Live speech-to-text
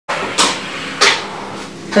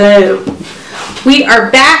Hello. We are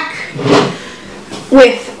back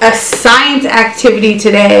with a science activity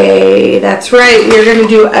today. That's right, we're going to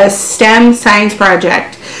do a STEM science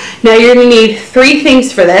project. Now you're going to need 3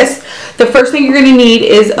 things for this. The first thing you're going to need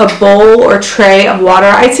is a bowl or tray of water.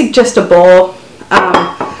 I'd suggest a bowl.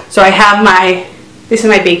 So I have this is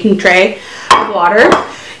my baking tray of water.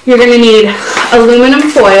 You're going to need aluminum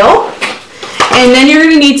foil. And then you're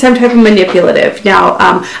going to need some type of manipulative. Now,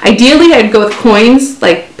 ideally, I'd go with coins,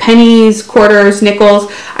 like pennies, quarters, nickels.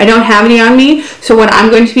 I don't have any on me, so what I'm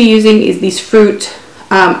going to be using is these fruit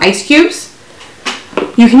ice cubes.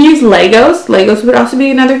 You can use Legos. Legos would also be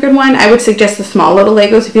another good one. I would suggest the small little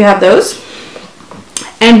Legos if you have those.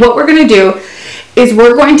 And what we're going to do is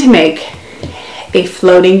we're going to make a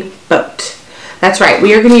floating boat. That's right.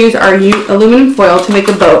 We are going to use our aluminum foil to make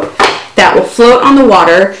a boat that will float on the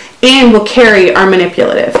water and will carry our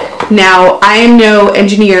manipulative. Now, I am no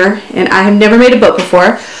engineer and I have never made a boat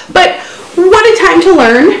before, but what a time to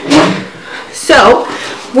learn. So,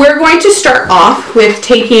 we're going to start off with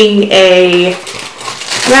taking about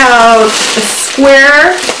a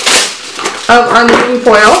square of our aluminum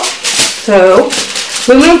foil. So,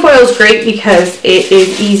 aluminum foil is great because it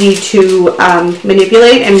is easy to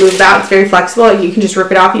manipulate and move about. It's very flexible. You can just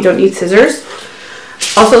rip it off. You don't need scissors.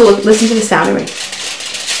 Also, listen to the sound of it.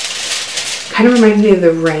 Kind of reminds me of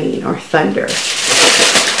the rain or thunder.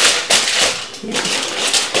 Yeah.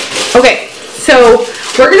 Okay, so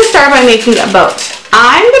we're going to start by making a boat.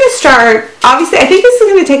 I'm going to start, obviously, I think this is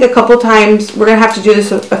going to take a couple times. We're going to have to do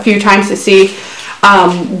this a few times to see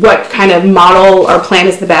what kind of model or plan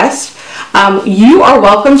is the best. You are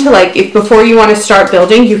welcome to, like, if before you want to start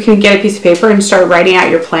building, you can get a piece of paper and start writing out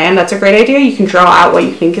your plan. That's a great idea. You can draw out what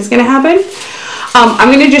you think is going to happen.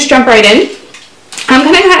 I'm going to just jump right in. I'm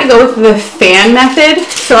going to kind of go with the fan method.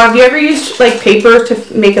 So have you ever used like paper to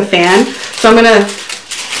make a fan? So I'm going to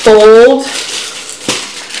fold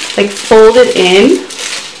it in.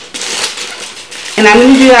 And I'm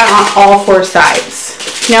going to do that on all 4 sides.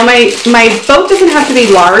 Now my boat doesn't have to be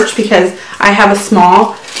large because I have a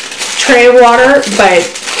small tray of water. But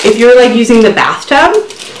if you're like using the bathtub,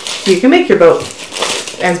 you can make your boat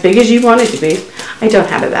as big as you want it to be. I don't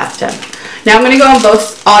have a bathtub. Now I'm going to go on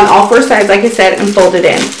all 4 sides, like I said, and fold it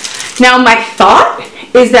in. Now my thought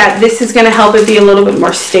is that this is going to help it be a little bit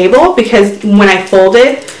more stable because when I fold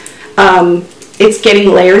it, it's getting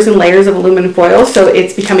layers and layers of aluminum foil, so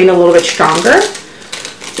it's becoming a little bit stronger.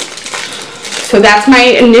 So that's my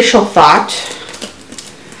initial thought.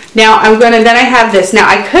 Now then I have this. Now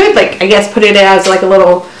I could, like, I guess put it as like a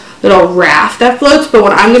little raft that floats, but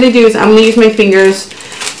what I'm going to do is I'm going to use my fingers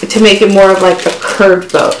to make it more of like a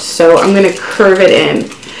curved boat. So I'm going to curve it in.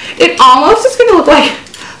 It almost is going to look like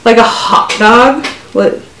a hot dog.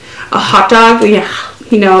 A hot dog, yeah,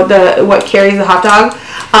 you know, what carries the hot dog.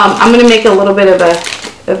 I'm going to make a little bit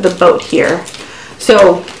of the boat here.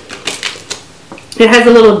 So it has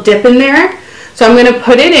a little dip in there. So I'm going to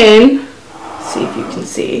put it in. Let's see if you can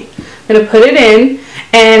see. I'm going to put it in,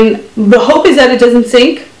 and the hope is that it doesn't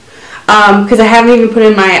sink. Because I haven't even put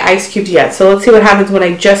in my ice cubes yet. So let's see what happens when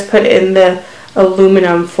I just put in the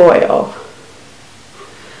aluminum foil.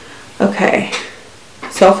 Okay.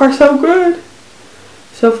 So far so good.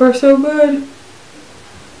 So far so good.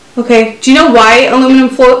 Okay. Do you know why aluminum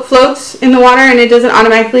floats in the water and it doesn't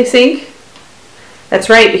automatically sink? That's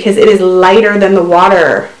right, because it is lighter than the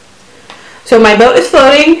water. So my boat is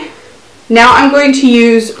floating. Now I'm going to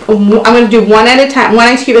do one at a time, 1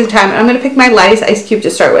 ice cube at a time. And I'm going to pick my lightest ice cube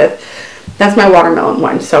to start with. That's my watermelon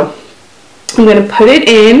one. So I'm going to put it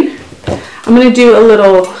in. I'm going to do a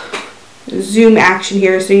little zoom action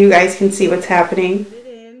here so you guys can see what's happening. Put it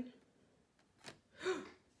in.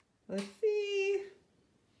 Let's see.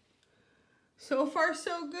 So far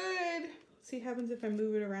so good. Let's see what happens if I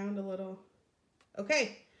move it around a little.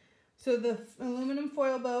 Okay. So the aluminum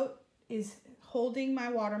foil boat is holding my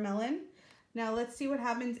watermelon. Now let's see what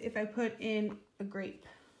happens if I put in a grape.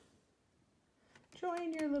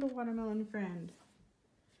 Join your little watermelon friend.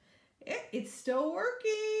 It's still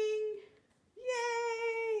working.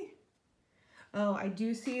 Yay! Oh, I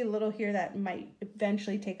do see a little here that might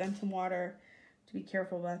eventually take on some water. To be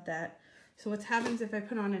careful about that. So what happens if I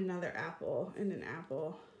put on another apple and an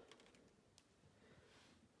apple?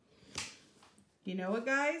 You know what,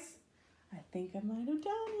 guys? I think I might have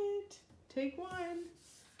done it. Take one.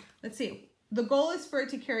 Let's see. The goal is for it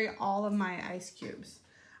to carry all of my ice cubes.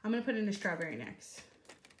 I'm going to put in a strawberry next.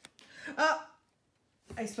 Oh,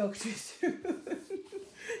 I spoke too soon.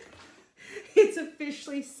 It's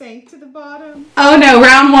officially sank to the bottom. Oh no,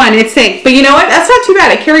 round 1, it sank. But you know what? That's not too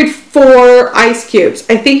bad. I carried 4 ice cubes.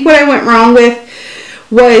 I think what I went wrong with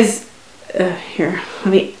was here, let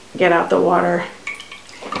me get out the water.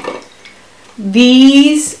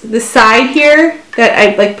 The side here that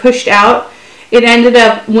I like pushed out, it ended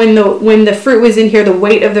up when the fruit was in here, the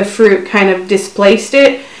weight of the fruit kind of displaced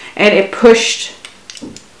it, and it pushed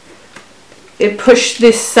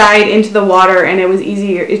this side into the water, and it was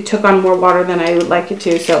easier. It took on more water than I would like it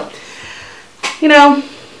to. So, you know,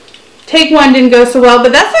 take one didn't go so well,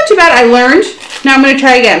 but that's not too bad. I learned. Now I'm going to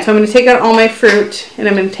try again. So I'm going to take out all my fruit, and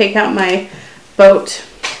I'm going to take out my boat,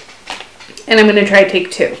 and I'm going to try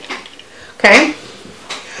take two. Okay.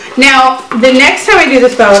 Now the next time I do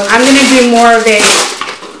this boat, I'm going to do more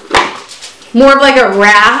of like a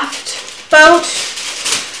raft boat.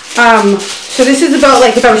 So this is about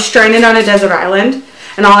like if I was stranded on a desert island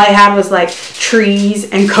and all I had was like trees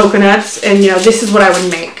and coconuts, and you know, this is what I would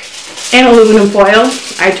make. And aluminum foil.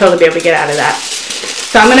 I'd totally be able to get out of that.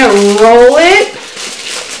 So I'm going to roll it.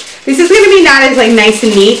 This is going to be not as like nice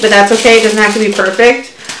and neat, but that's okay. It doesn't have to be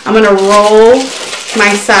perfect. I'm going to roll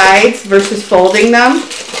my sides versus folding them.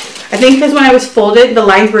 I think because when I was folded, the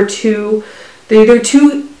lines were too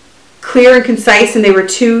clear and concise, and they were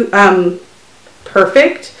too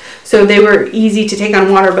perfect. So they were easy to take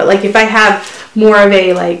on water. But like if I have more of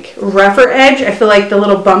a like rougher edge, I feel like the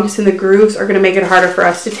little bumps and the grooves are going to make it harder for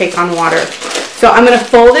us to take on water. So I'm going to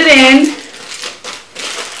fold it in.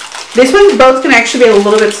 This one's boat's going to actually be a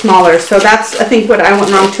little bit smaller. So that's, I think, what I went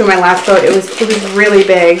wrong to in my last boat. It was really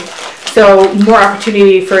big. So more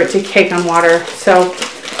opportunity for it to take on water. So,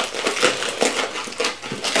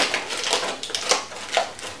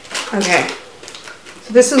 okay.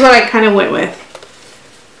 So this is what I kind of went with.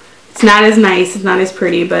 It's not as nice, it's not as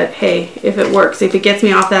pretty, but hey, if it works, if it gets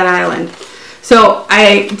me off that island. So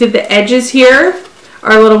I did the edges here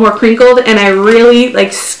are a little more crinkled, and I really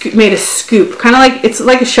like made a scoop, kind of like, it's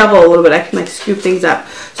like a shovel a little bit. I can like scoop things up.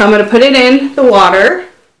 So I'm going to put it in the water,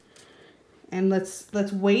 and let's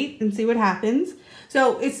wait and see what happens.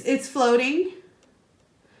 So it's floating.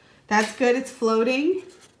 That's good, it's floating.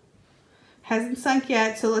 Hasn't sunk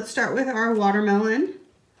yet, so let's start with our watermelon.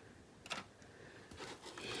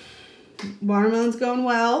 Watermelon's going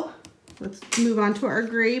well. Let's move on to our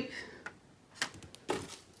grape.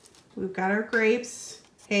 We've got our grapes.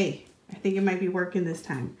 Hey, I think it might be working this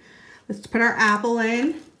time. Let's put our apple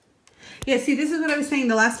in. Yeah, see, this is what I was saying.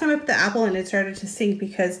 The last time I put the apple in, it started to sink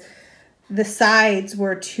because the sides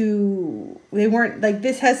were too, they weren't, like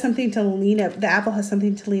this has something to lean up. The apple has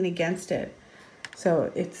something to lean against it.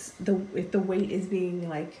 So it's the weight is being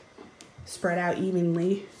like spread out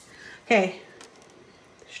evenly. Okay.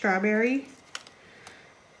 Strawberry.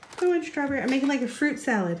 I want strawberry. I'm making like a fruit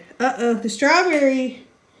salad. Uh-oh, the strawberry.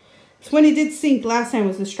 So when it did sink last time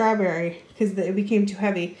was the strawberry because it became too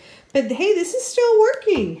heavy. But hey, this is still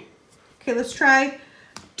working. Okay, let's try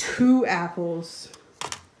 2 apples.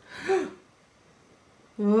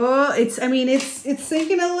 Oh, it's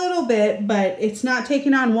sinking a little bit, but it's not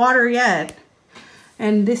taking on water yet.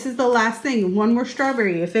 And this is the last thing. 1 more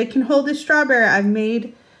strawberry. If it can hold this strawberry, I've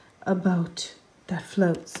made a boat that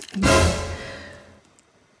floats.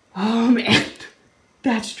 Oh man,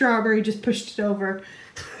 that strawberry just pushed it over.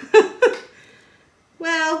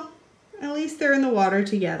 Well, at least they're in the water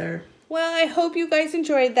together. Well, I hope you guys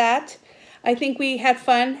enjoyed that. I think we had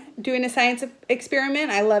fun doing a science experiment.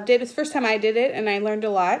 I loved it. It's the first time I did it, and I learned a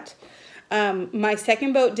lot. My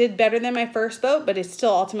second boat did better than my first boat, but it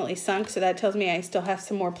still ultimately sunk, so that tells me I still have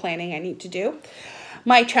some more planning I need to do.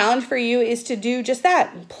 My challenge for you is to do just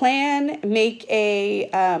that. Plan, make a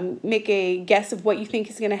guess of what you think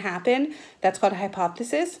is going to happen. That's called a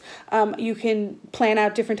hypothesis. You can plan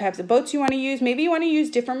out different types of boats you want to use. Maybe you want to use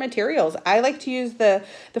different materials. I like to use the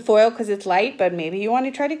foil because it's light, but maybe you want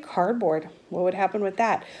to try to cardboard. What would happen with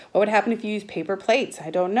that? What would happen if you use paper plates? I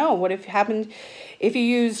don't know. What if happened if you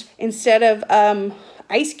use, instead of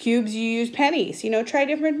ice cubes, you use pennies? You know, try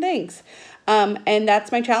different things. And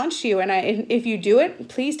that's my challenge to you. And if you do it,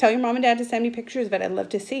 please tell your mom and dad to send me pictures of it. I'd love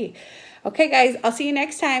to see. Okay, guys, I'll see you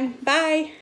next time. Bye.